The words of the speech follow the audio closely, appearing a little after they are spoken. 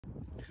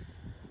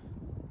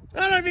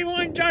Hello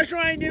everyone, Josh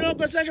Ryan, the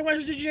local Central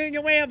West Virginia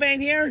Rail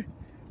van here.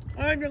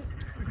 I'm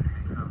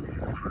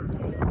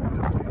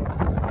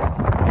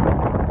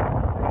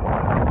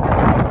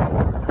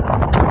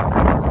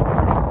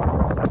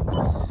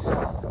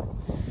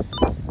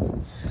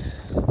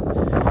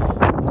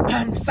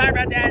sorry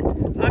about that.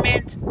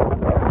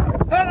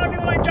 Hello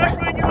everyone, Josh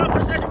Ryan, your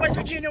local Central West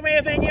Virginia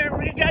Rail van here.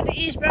 We got the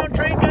eastbound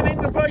train coming.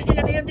 We're approaching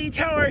at the MD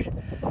Tower. So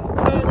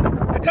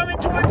they're coming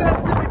towards us.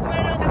 They're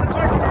playing out in the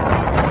cars.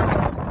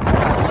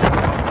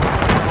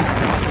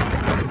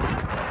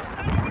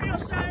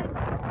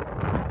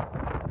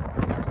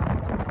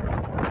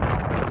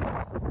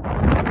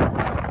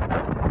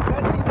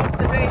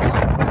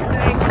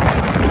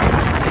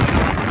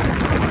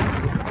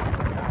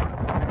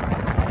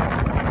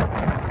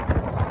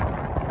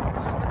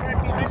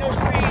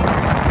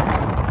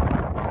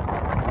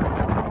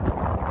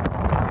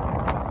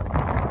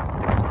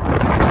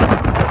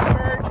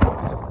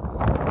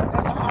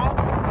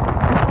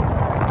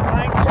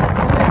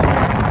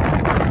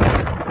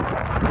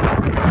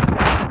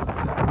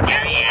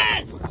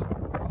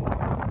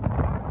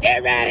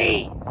 Get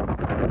ready!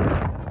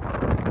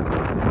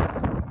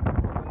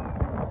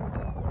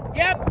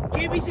 Yep,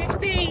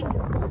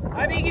 q316.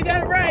 I think you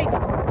got it right.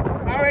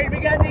 Alright, we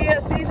got the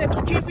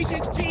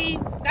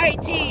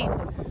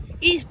q316-19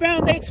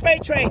 eastbound next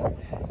freight train.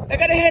 They're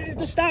gonna head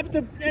to stop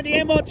at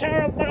the MO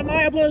Tower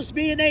milepost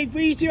BNA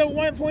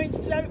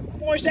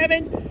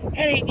 301.47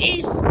 heading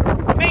east.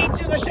 Main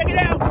 2, let's check it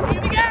out.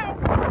 Here we go!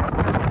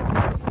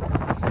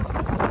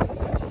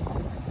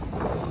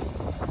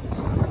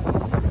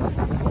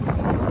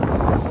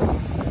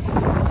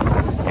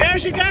 Here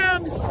she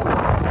comes!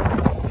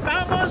 It's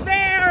almost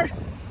there!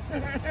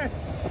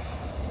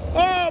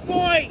 Oh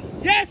boy!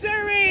 Yes,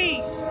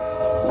 sirree!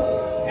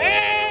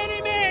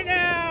 Any minute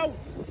now!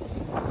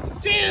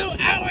 2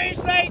 hours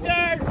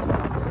later!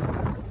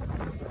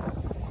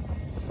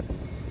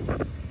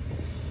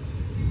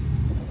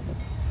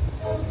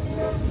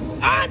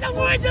 Oh,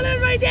 someone's a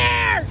little right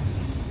there!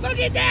 Look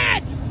at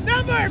that!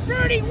 Number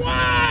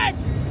 31!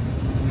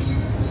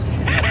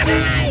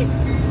 Hey!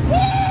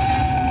 Woo!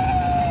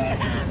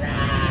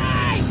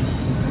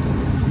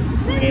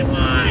 41,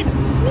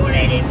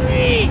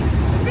 183,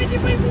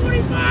 53,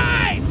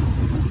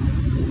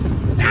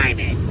 45.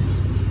 Diamond.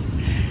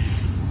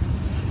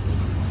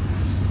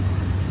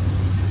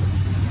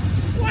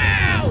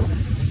 Wow,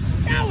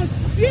 that was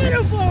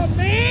beautiful,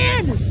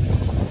 man.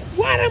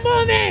 What a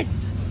moment.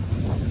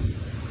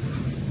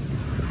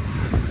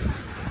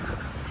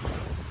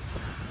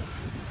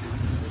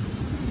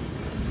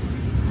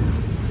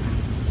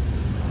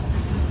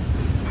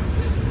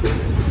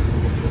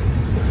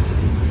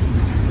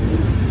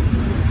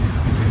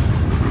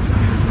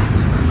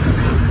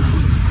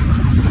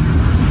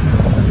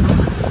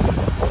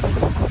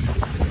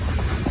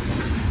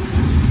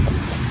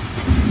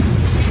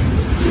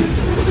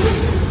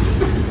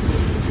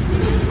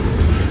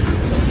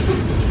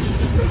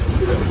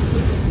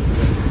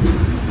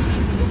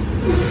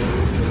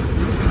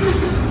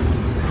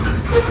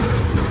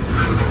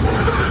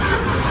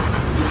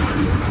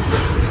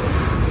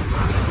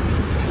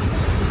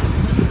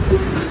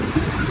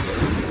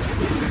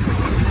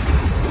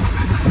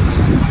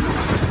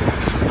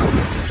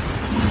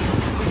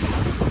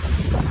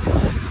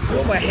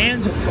 My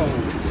hands are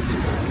cold.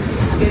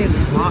 It's getting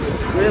hot,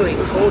 really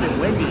cold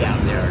and windy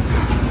out there.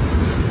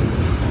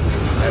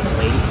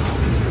 Suddenly.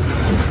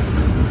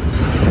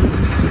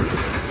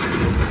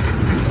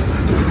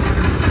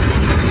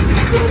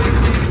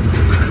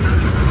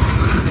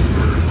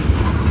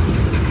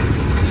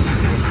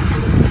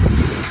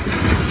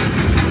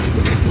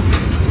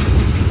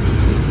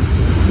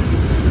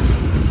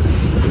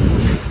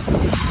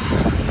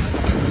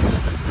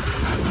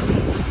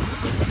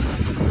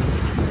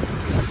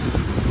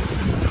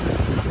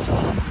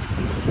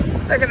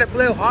 Look at the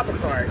blue hopper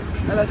car.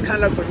 That looks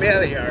kind of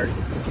familiar.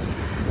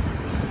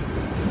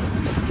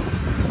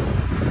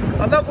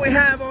 Oh, look, we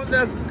have on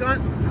the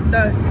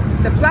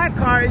flat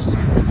cars.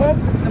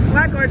 The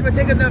flat cars were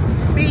taking the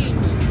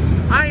beams,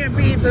 iron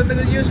beams that they're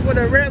going to use for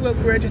the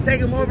railroad bridge, and take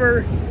them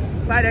over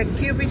by the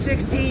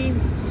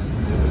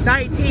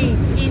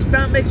q316-19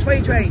 eastbound mixed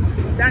freight train.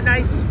 Is that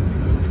nice?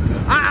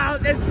 Uh-oh,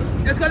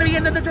 it's going to be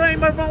into the train,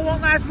 but it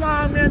won't last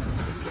long. And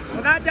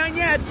we're not done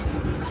yet.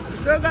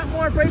 Still got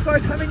more freight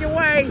cars coming your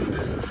way.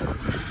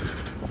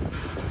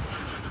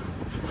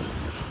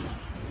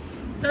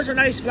 Those are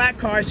nice flat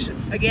cars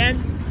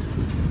again.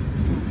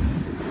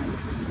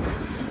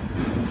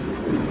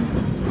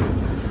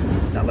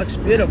 That looks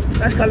beautiful.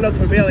 That's gonna look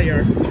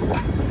familiar.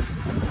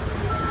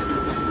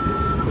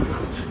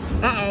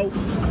 Uh-oh.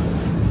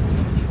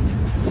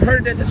 I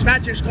heard the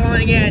dispatcher's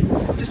calling in.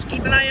 Just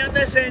keep an eye on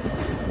this and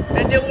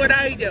do what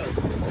I do.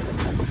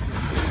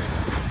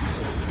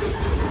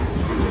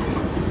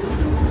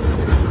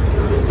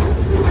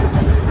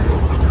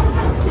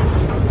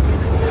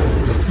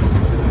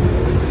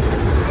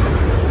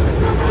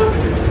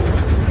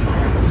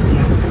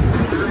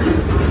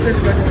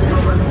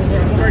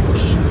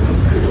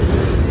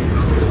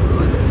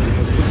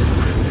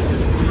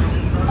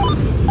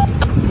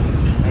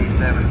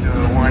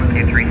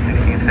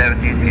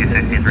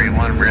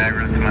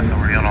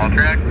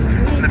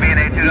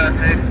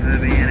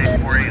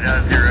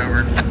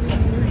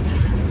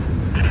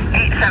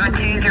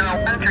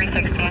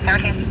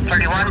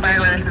 1331, by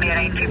release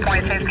BNA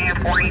 2.6 near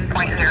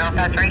 40.0,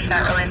 that's reached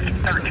that release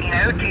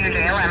 1302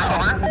 JLM,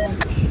 over.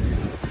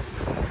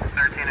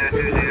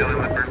 1302 JLM,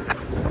 over.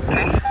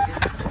 Okay.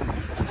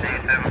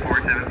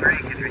 A7473,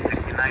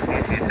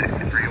 q316-19,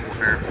 263,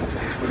 over.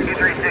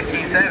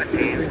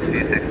 q316-17,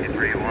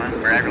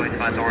 263-1, brag release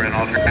funds over and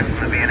all traffic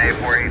from the BNA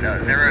 480,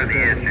 the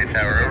ESJ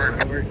tower, over.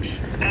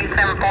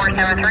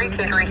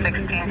 A7473,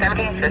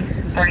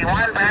 q316-17,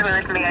 31, brag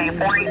release BNA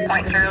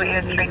 480.0,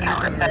 ESJ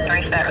tower, that's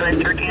reached that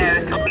release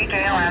 1302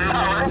 JLM,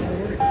 over.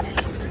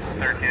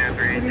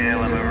 1303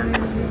 JLM, over.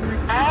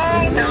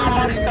 Alright, no, I'm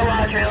on the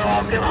lodge, real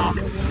off, too long.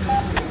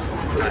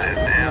 Nice,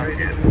 down,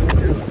 good.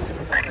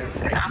 Great,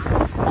 good job.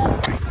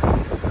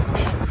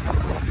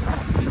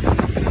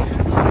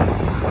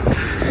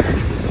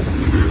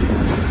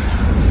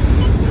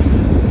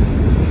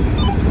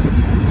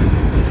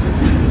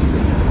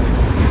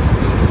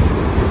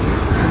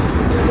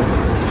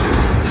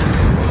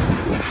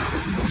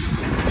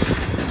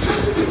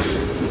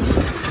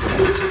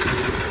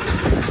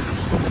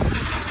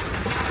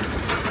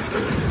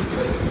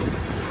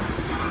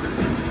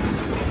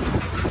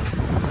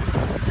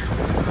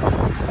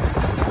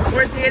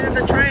 Where's the end of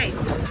the train?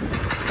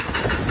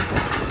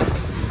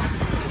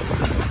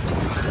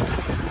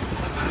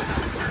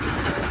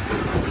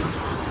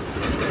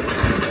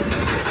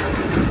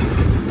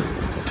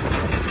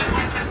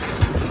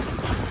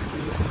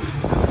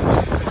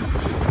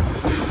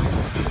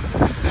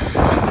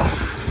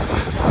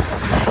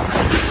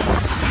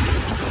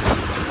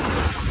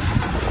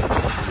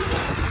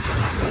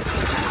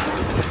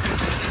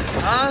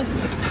 Huh?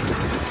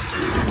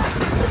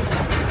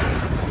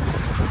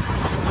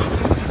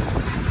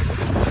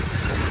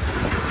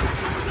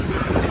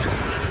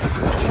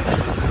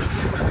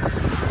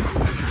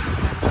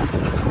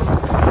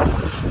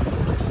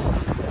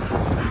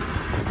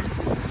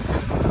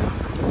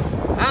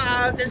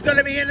 There's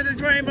gonna be end of the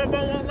train, but it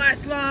won't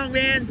last long,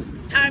 man.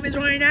 Time is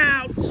running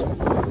out.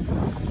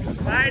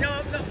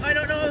 I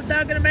don't know if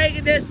they're gonna make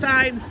it this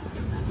time.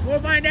 We'll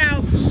find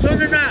out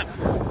soon enough.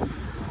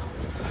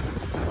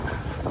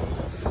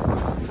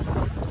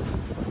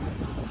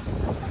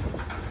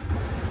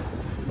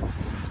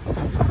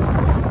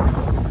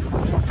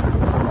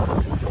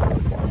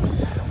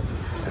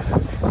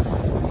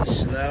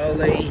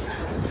 Slowly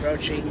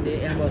approaching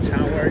the ammo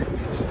tower.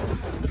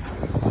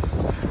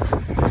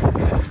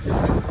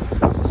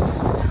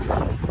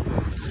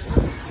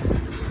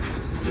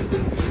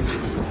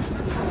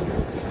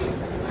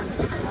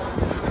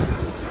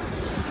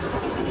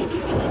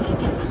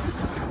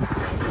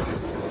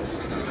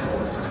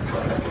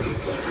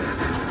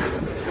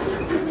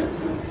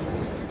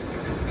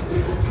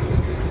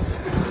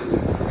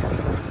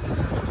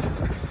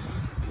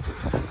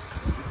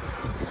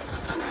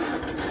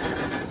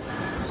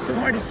 Still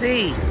hard to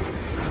see.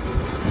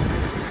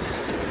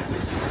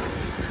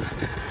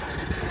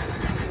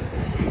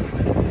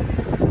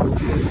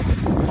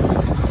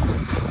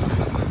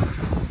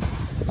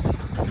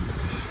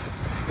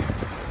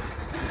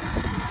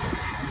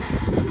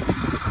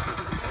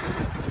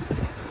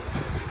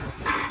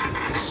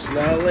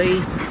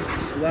 Slowly,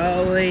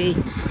 slowly.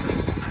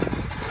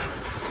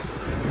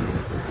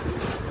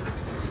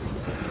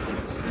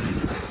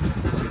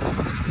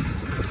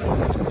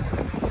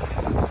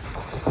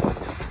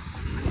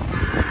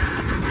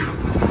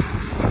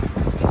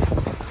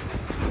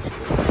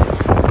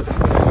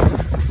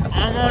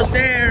 Almost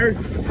there.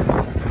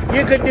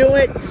 You can do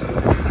it.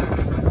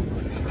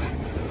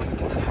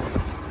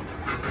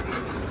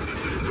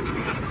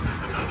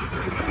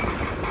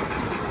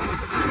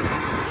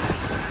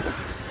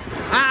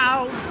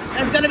 Uh-oh.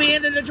 That's going to be the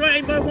end of the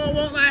train, but it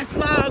won't last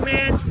long,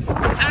 man. The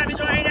time is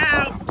running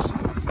out.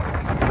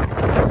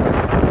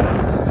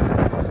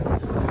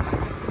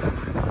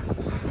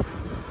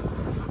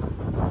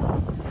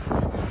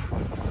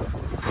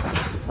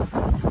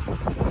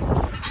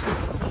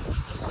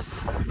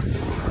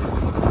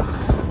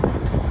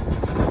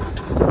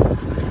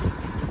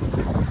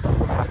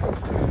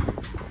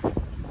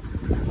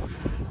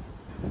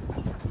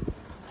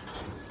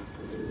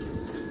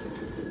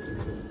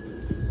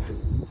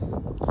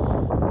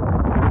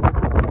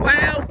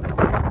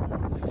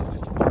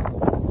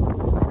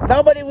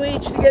 Nobody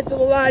reached to get to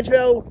the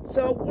Lodgeville,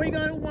 so we're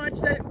gonna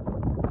watch that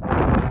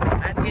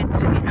and get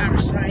to the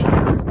outer side.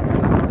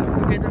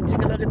 We're gonna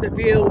take a look at the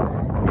view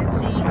and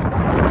see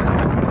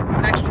the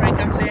next train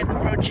comes in,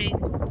 approaching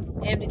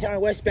Amity Tower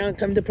westbound,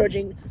 comes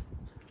approaching.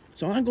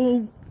 So I'll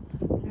go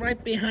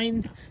right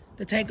behind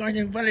the tank cars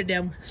in front of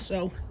them.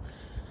 So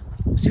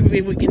see what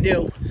we can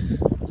do.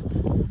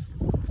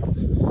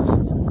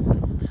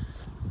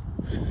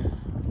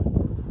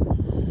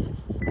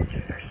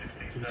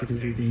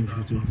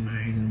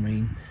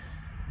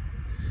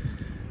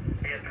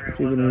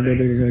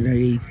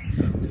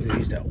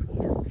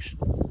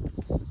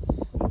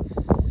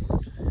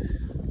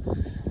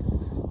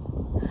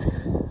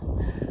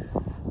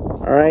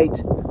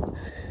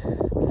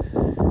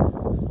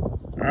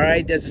 All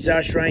right, this is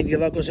our Shrine, your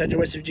local Central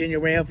West Virginia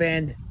rail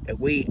fan, and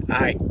we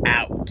are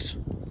out.